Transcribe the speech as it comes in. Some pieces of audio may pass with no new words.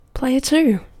Player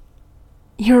 2.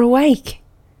 You're awake.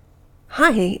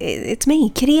 Hi, it's me,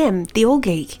 Kitty M, the All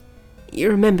Geek. You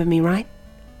remember me, right?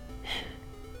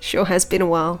 Sure has been a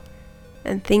while,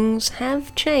 and things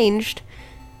have changed.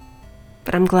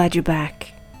 But I'm glad you're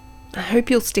back. I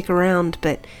hope you'll stick around,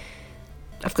 but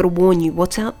I've got to warn you,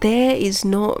 what's out there is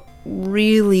not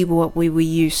really what we were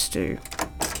used to.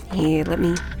 Here, let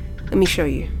me show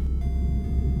you.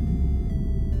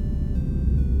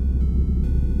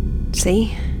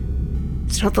 See?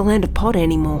 It's not the land of Pod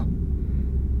anymore.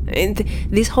 And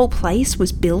this whole place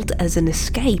was built as an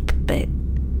escape, but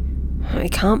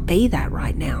it can't be that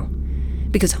right now.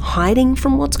 Because hiding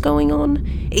from what's going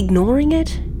on, ignoring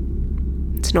it,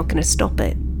 it's not going to stop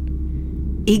it.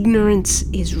 Ignorance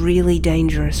is really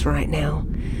dangerous right now.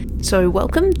 So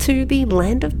welcome to the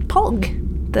land of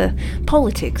Pog, the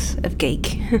politics of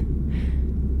geek.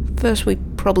 First, we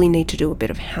probably need to do a bit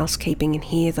of housekeeping in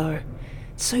here, though.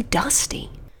 It's so dusty.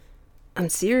 I'm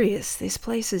serious, this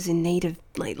place is in need of,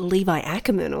 Levi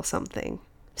Ackerman or something.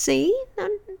 See?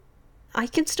 I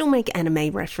can still make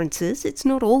anime references. It's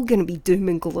not all going to be doom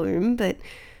and gloom, but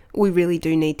we really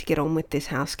do need to get on with this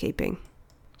housekeeping.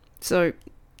 So,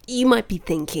 you might be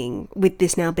thinking, with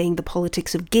this now being the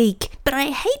politics of geek, but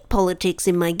I hate politics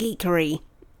in my geekery.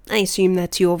 I assume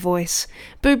that's your voice.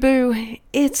 Boo-boo,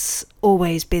 it's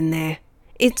always been there.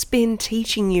 It's been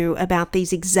teaching you about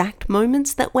these exact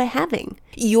moments that we're having.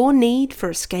 Your need for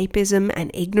escapism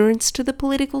and ignorance to the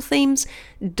political themes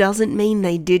doesn't mean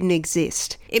they didn't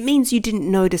exist. It means you didn't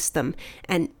notice them,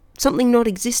 and something not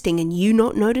existing and you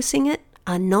not noticing it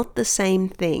are not the same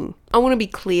thing. I want to be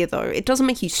clear though, it doesn't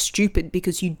make you stupid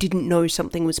because you didn't know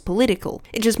something was political.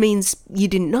 It just means you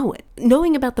didn't know it.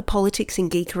 Knowing about the politics in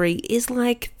geekery is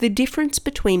like the difference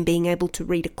between being able to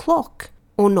read a clock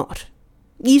or not.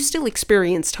 You still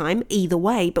experience time either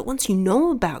way, but once you know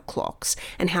about clocks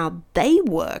and how they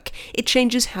work, it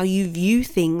changes how you view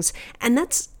things, and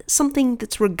that's something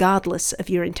that's regardless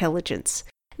of your intelligence.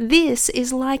 This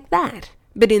is like that.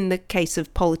 But in the case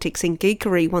of politics and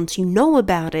geekery, once you know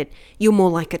about it, you're more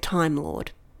like a Time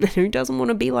Lord. Who doesn't want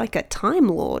to be like a Time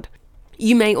Lord?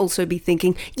 You may also be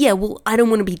thinking, yeah, well, I don't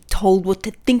want to be told what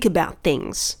to think about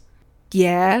things.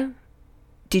 Yeah?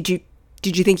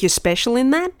 Did you think you're special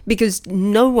in that? Because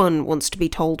no one wants to be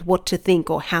told what to think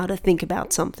or how to think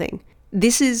about something.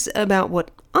 This is about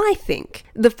what I think.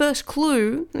 The first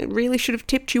clue that really should have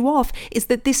tipped you off is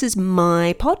that this is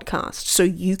my podcast, so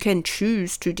you can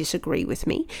choose to disagree with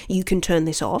me. You can turn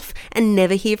this off and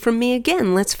never hear from me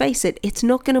again. Let's face it, it's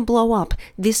not going to blow up.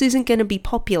 This isn't going to be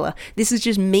popular. This is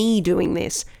just me doing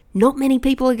this. Not many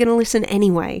people are going to listen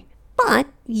anyway. But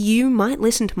you might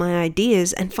listen to my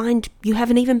ideas and find you have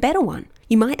an even better one.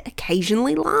 You might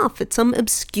occasionally laugh at some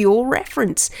obscure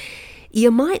reference.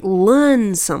 You might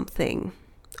learn something.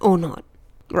 Or not.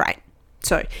 Right.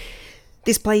 So,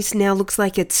 this place now looks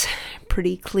like it's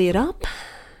pretty cleared up.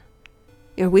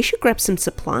 We should grab some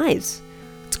supplies.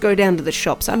 Let's go down to the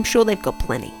shops. I'm sure they've got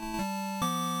plenty.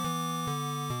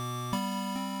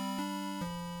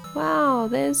 Wow,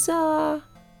 there's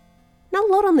not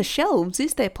a lot on the shelves,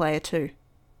 is there, Player 2?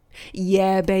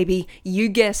 Yeah, baby, you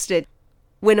guessed it.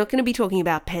 We're not going to be talking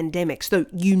about pandemics, though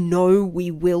you know we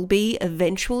will be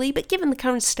eventually, but given the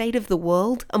current state of the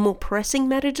world, a more pressing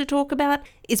matter to talk about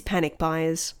is panic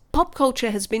buyers. Pop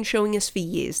culture has been showing us for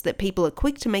years that people are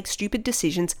quick to make stupid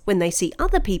decisions when they see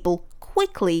other people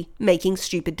quickly making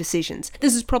stupid decisions.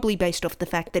 This is probably based off the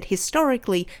fact that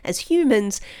historically, as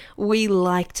humans, we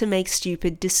like to make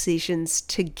stupid decisions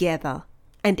together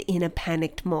and in a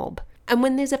panicked mob. And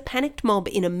when there's a panicked mob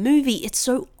in a movie, it's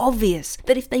so obvious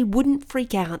that if they wouldn't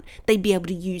freak out, they'd be able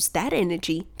to use that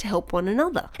energy to help one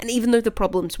another. And even though the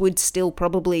problems would still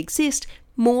probably exist,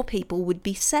 more people would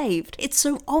be saved. It's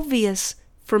so obvious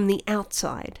from the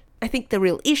outside. I think the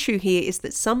real issue here is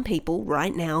that some people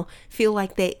right now feel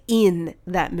like they're in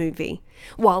that movie,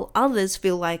 while others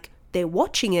feel like they're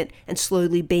watching it and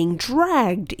slowly being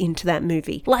dragged into that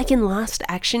movie. Like in Last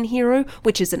Action Hero,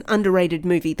 which is an underrated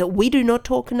movie that we do not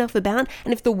talk enough about,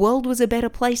 and if the world was a better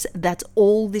place, that's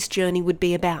all this journey would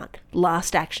be about.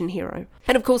 Last Action Hero.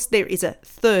 And of course there is a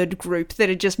third group that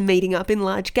are just meeting up in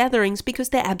large gatherings because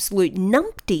they're absolute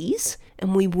numpties,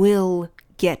 and we will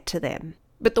get to them.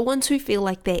 But the ones who feel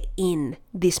like they're in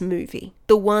this movie,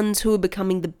 the ones who are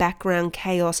becoming the background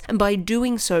chaos, and by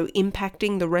doing so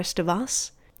impacting the rest of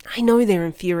us, I know they're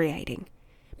infuriating,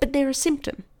 but they're a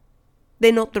symptom.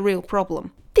 They're not the real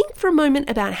problem. Think for a moment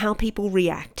about how people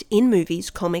react in movies,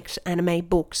 comics, anime,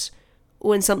 books,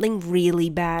 when something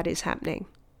really bad is happening.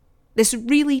 There's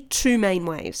really two main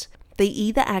ways. They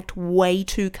either act way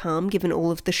too calm given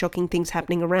all of the shocking things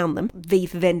happening around them. V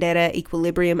for Vendetta,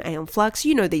 Equilibrium, Aeon Flux,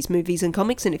 you know these movies and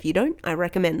comics, and if you don't, I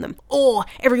recommend them. Or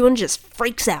everyone just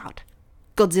freaks out.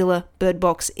 Godzilla, Bird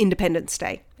Box, Independence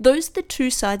Day. Those are the two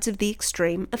sides of the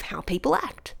extreme of how people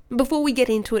act. Before we get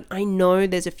into it, I know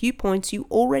there's a few points you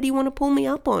already want to pull me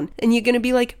up on, and you're going to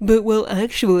be like, well,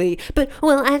 actually,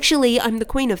 I'm the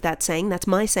queen of that saying, that's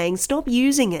my saying, stop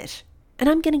using it. And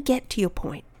I'm going to get to your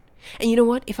point. And you know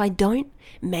what, if I don't,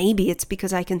 maybe it's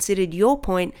because I considered your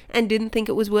point and didn't think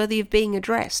it was worthy of being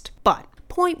addressed. But,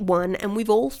 point one, and we've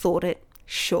all thought it,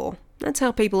 sure, that's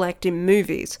how people act in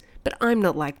movies, but I'm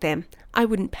not like them. I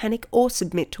wouldn't panic or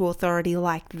submit to authority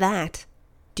like that.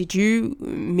 Did you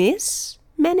miss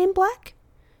Men in Black?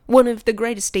 One of the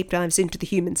greatest deep dives into the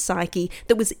human psyche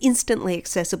that was instantly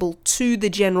accessible to the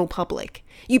general public.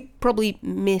 You probably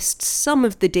missed some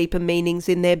of the deeper meanings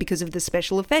in there because of the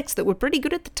special effects that were pretty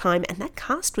good at the time, and that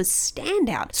cast was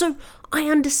standout. So I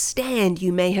understand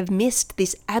you may have missed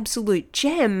this absolute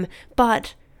gem,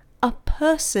 but a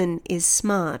person is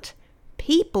smart.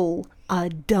 People are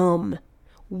dumb.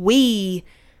 We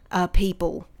are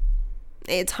people.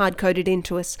 It's hard-coded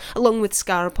into us, along with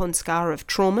scar upon scar of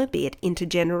trauma, be it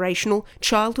intergenerational,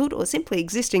 childhood, or simply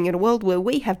existing in a world where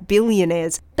we have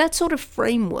billionaires. That sort of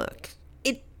framework,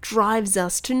 it drives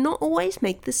us to not always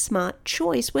make the smart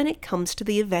choice when it comes to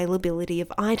the availability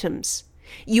of items.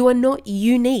 You are not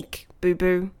unique,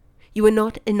 boo-boo. You are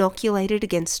not inoculated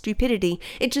against stupidity.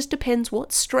 It just depends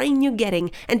what strain you're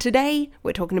getting, and today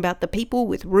we're talking about the people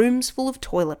with rooms full of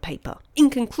toilet paper. In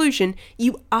conclusion,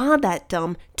 you are that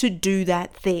dumb to do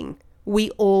that thing. We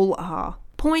all are.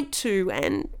 Point two,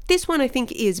 and this one I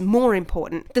think is more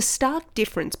important. The stark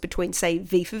difference between, say,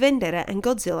 V for Vendetta and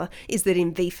Godzilla is that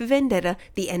in V for Vendetta,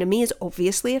 the enemy is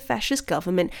obviously a fascist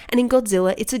government, and in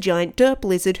Godzilla, it's a giant derp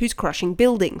lizard who's crushing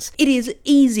buildings. It is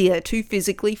easier to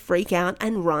physically freak out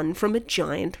and run from a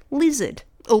giant lizard.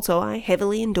 Also, I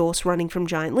heavily endorse running from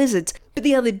giant lizards. But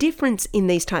the other difference in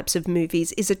these types of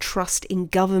movies is a trust in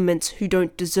governments who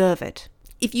don't deserve it.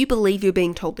 If you believe you're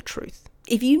being told the truth,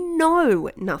 if you know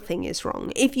nothing is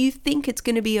wrong, if you think it's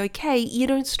going to be okay, you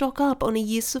don't stock up on a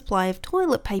year's supply of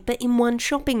toilet paper in one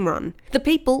shopping run. The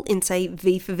people in, say,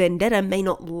 V for Vendetta may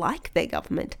not like their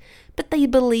government, but they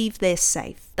believe they're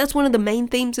safe. That's one of the main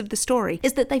themes of the story,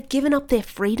 is that they've given up their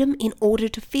freedom in order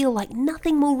to feel like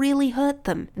nothing will really hurt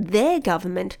them. Their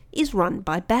government is run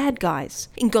by bad guys.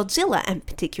 In Godzilla, and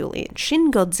particularly in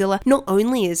Shin Godzilla, not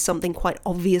only is something quite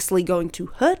obviously going to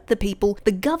hurt the people,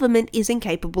 the government is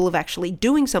incapable of actually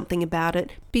doing something about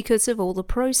it because of all the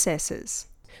processes.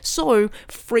 So,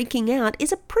 freaking out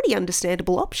is a pretty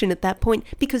understandable option at that point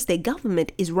because their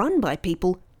government is run by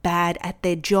people bad at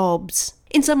their jobs.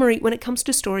 In summary, when it comes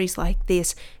to stories like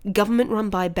this, government run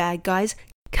by bad guys,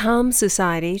 calm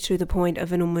society to the point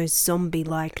of an almost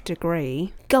zombie-like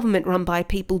degree, government run by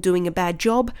people doing a bad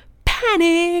job,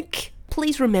 panic!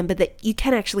 Please remember that you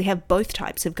can actually have both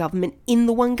types of government in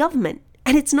the one government.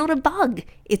 And it's not a bug,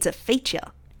 it's a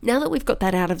feature. Now that we've got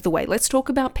that out of the way, let's talk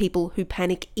about people who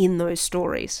panic in those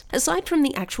stories. Aside from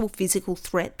the actual physical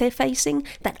threat they're facing,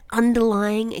 that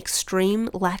underlying extreme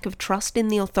lack of trust in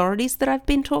the authorities that I've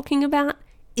been talking about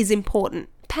is important.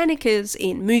 Panickers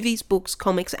in movies, books,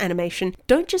 comics, animation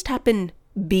don't just happen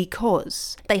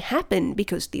because. They happen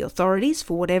because the authorities,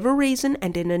 for whatever reason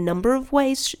and in a number of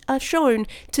ways, are shown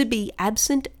to be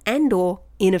absent and/or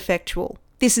ineffectual.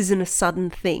 This isn't a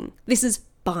sudden thing. This is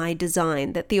by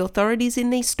design, that the authorities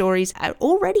in these stories are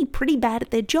already pretty bad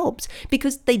at their jobs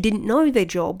because they didn't know their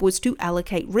job was to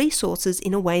allocate resources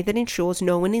in a way that ensures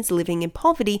no one is living in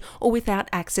poverty or without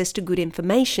access to good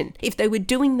information. If they were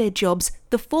doing their jobs,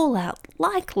 the fallout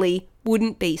likely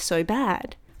wouldn't be so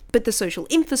bad. But the social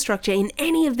infrastructure in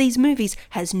any of these movies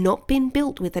has not been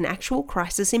built with an actual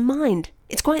crisis in mind.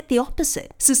 It's quite the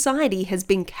opposite. Society has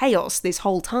been chaos this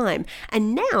whole time,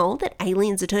 and now that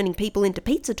aliens are turning people into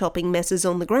pizza topping messes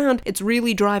on the ground, it's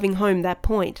really driving home that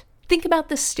point. Think about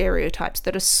the stereotypes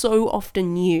that are so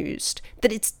often used,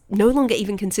 that it's no longer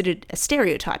even considered a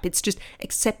stereotype, it's just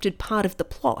accepted part of the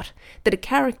plot, that a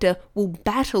character will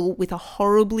battle with a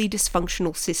horribly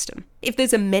dysfunctional system. If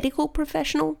there's a medical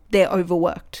professional, they're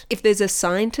overworked. If there's a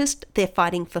scientist, they're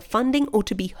fighting for funding or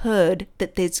to be heard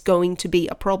that there's going to be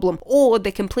a problem, or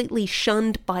they're completely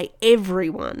shunned by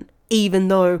everyone, even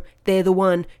though they're the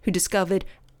one who discovered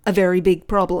a very big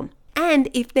problem. And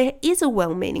if there is a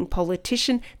well-meaning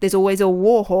politician, there's always a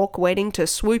war hawk waiting to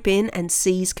swoop in and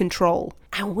seize control.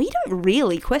 And we don't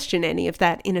really question any of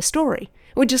that in a story.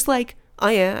 We're just like, oh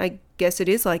yeah, I guess it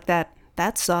is like that.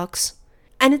 That sucks.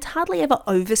 And it's hardly ever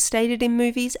overstated in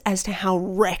movies as to how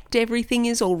wrecked everything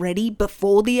is already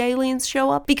before the aliens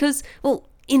show up. Because, well,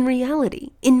 in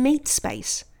reality, in meat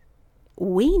space,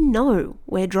 we know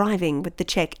we're driving with the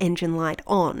check engine light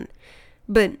on.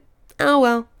 But, oh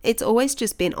well, it's always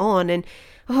just been on, and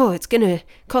it's gonna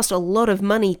cost a lot of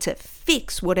money to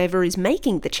fix whatever is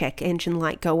making the check engine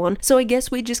light go on, so I guess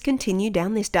we just continue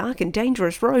down this dark and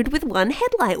dangerous road with one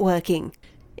headlight working.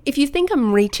 If you think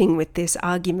I'm reaching with this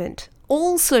argument,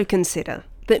 also consider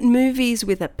that movies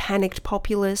with a panicked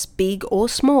populace, big or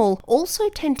small, also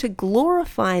tend to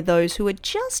glorify those who are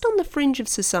just on the fringe of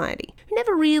society, who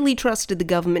never really trusted the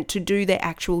government to do their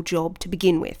actual job to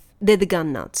begin with. They're the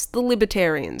gun nuts, the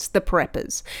libertarians, the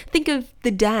preppers. Think of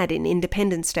the dad in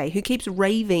Independence Day who keeps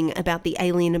raving about the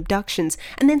alien abductions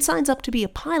and then signs up to be a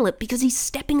pilot because he's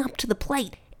stepping up to the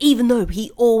plate, even though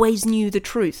he always knew the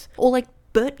truth. Or like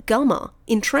Burt Gummer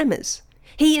in Tremors.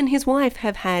 He and his wife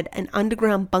have had an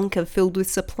underground bunker filled with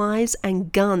supplies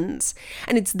and guns,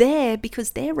 and it's there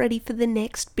because they're ready for the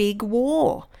next big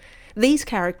war. These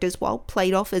characters, while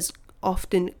played off as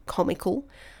often comical,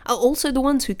 are also the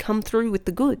ones who come through with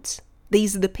the goods.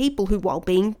 These are the people who, while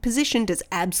being positioned as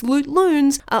absolute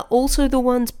loons, are also the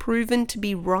ones proven to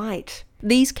be right.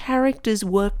 These characters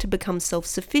work to become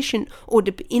self-sufficient or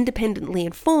independently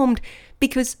informed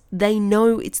because they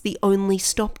know it's the only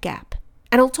stopgap.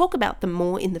 And I'll talk about them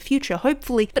more in the future,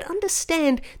 hopefully, but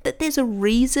understand that there's a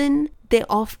reason they're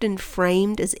often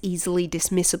framed as easily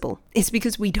dismissible. It's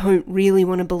because we don't really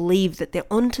want to believe that they're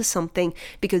onto something,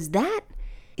 because that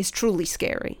is truly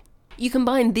scary. You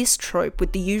combine this trope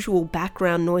with the usual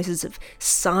background noises of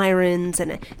sirens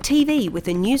and a TV with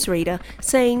a newsreader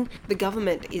saying the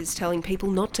government is telling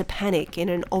people not to panic in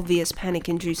an obvious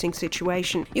panic-inducing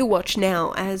situation. You'll watch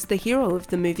now as the hero of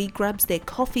the movie grabs their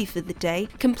coffee for the day,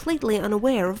 completely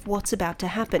unaware of what's about to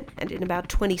happen, and in about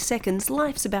 20 seconds,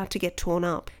 life's about to get torn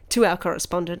up. To our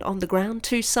correspondent on the ground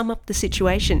to sum up the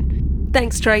situation.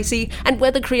 Thanks, Tracy. And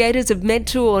whether creators have meant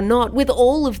to or not, with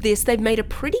all of this, they've made a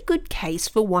pretty good case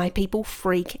for why people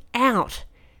freak out.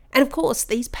 And of course,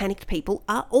 these panicked people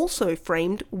are also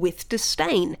framed with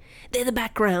disdain. They're the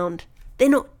background. They're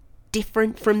not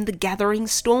different from the gathering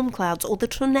storm clouds or the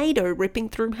tornado ripping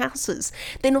through houses.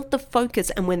 They're not the focus,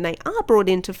 and when they are brought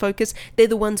into focus, they're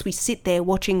the ones we sit there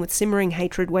watching with simmering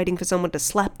hatred, waiting for someone to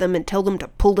slap them and tell them to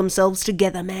pull themselves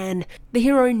together, man. The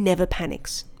hero never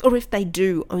panics, or if they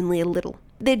do, only a little.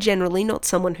 They're generally not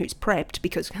someone who's prepped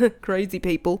because crazy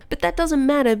people, but that doesn't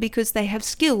matter because they have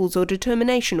skills or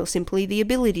determination or simply the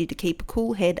ability to keep a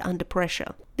cool head under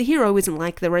pressure. The hero isn't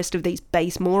like the rest of these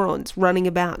base morons running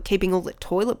about keeping all the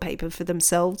toilet paper for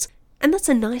themselves. And that's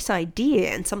a nice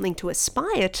idea and something to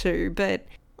aspire to, but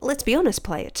let's be honest,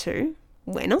 player 2,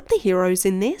 we're not the heroes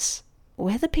in this.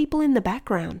 We're the people in the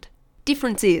background.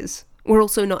 Difference is, we're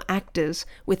also not actors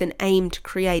with an aim to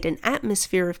create an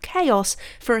atmosphere of chaos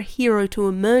for a hero to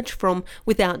emerge from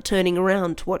without turning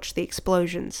around to watch the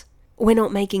explosions. We're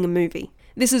not making a movie.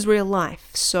 This is real life,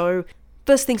 so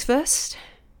first things first,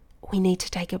 we need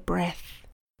to take a breath.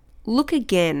 Look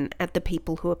again at the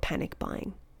people who are panic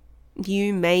buying.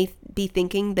 You may be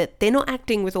thinking that they're not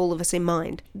acting with all of us in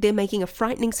mind. They're making a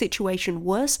frightening situation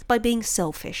worse by being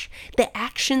selfish. Their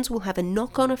actions will have a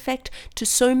knock-on effect to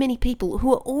so many people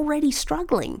who are already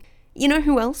struggling. You know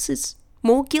who else is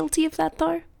more guilty of that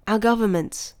though? Our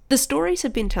governments. The stories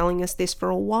have been telling us this for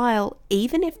a while,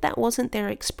 even if that wasn't their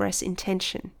express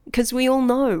intention. Because we all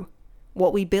know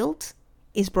what we built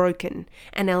is broken,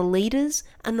 and our leaders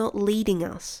are not leading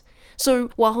us.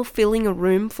 So while filling a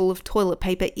room full of toilet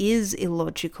paper is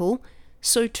illogical,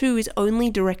 so too is only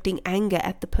directing anger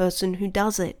at the person who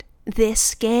does it. They're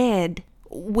scared.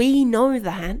 We know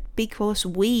that because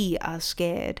we are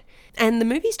scared. And the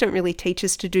movies don't really teach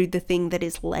us to do the thing that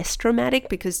is less dramatic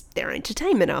because they're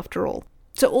entertainment after all.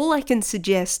 So all I can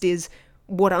suggest is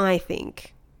what I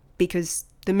think, because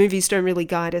the movies don't really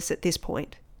guide us at this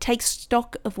point. Take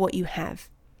stock of what you have.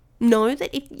 Know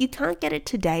that if you can't get it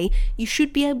today, you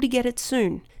should be able to get it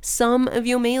soon. Some of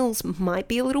your meals might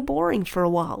be a little boring for a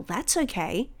while. That's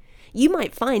okay. You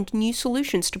might find new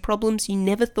solutions to problems you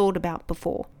never thought about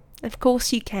before. Of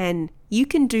course you can. You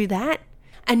can do that.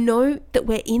 And know that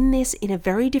we're in this in a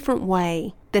very different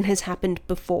way than has happened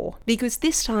before. Because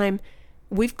this time,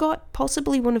 we've got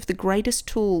possibly one of the greatest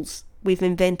tools we've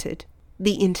invented,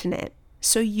 the internet.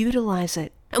 So utilize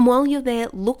it. And while you're there,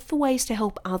 look for ways to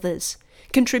help others.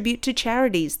 Contribute to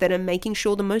charities that are making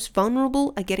sure the most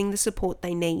vulnerable are getting the support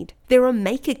they need. There are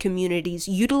maker communities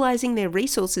utilizing their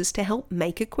resources to help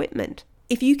make equipment.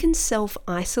 If you can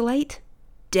self-isolate,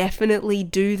 definitely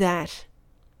do that.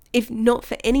 If not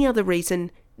for any other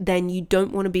reason, then you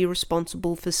don't want to be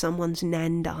responsible for someone's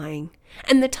nan dying.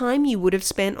 And the time you would have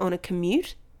spent on a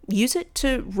commute, use it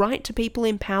to write to people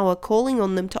in power, calling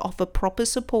on them to offer proper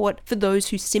support for those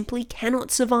who simply cannot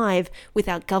survive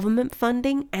without government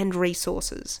funding and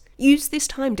resources. Use this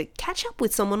time to catch up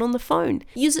with someone on the phone.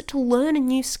 Use it to learn a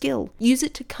new skill. Use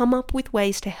it to come up with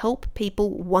ways to help people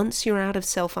once you're out of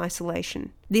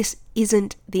self-isolation. This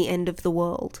isn't the end of the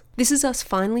world. This is us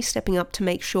finally stepping up to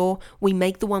make sure we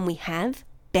make the one we have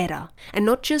better. And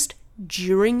not just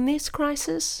during this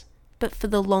crisis, but for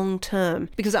the long term.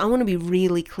 Because I want to be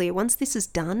really clear, once this is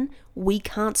done, we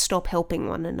can't stop helping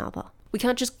one another. We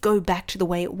can't just go back to the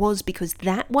way it was, because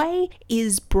that way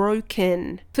is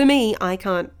broken. For me, I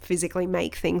can't physically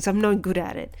make things. I'm no good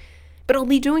at it. But I'll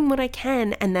be doing what I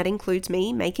can, and that includes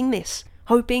me making this,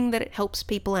 hoping that it helps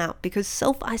people out, because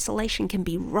self-isolation can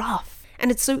be rough. And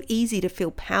it's so easy to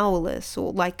feel powerless,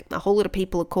 or like a whole lot of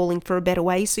people are calling for a better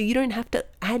way, so you don't have to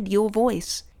add your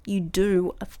voice. You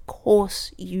do, of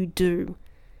course you do.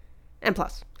 And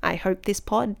plus, I hope this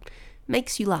pod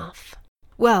makes you laugh.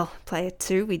 Well, Player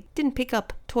 2, we didn't pick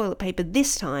up toilet paper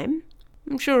this time.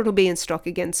 I'm sure it'll be in stock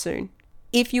again soon.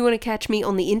 If you want to catch me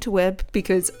on the interweb,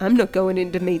 because I'm not going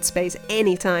into meat space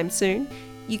anytime soon,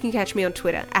 you can catch me on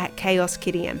Twitter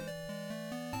 @ChaosKittyM.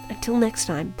 Until next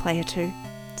time, Player 2,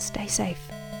 stay safe.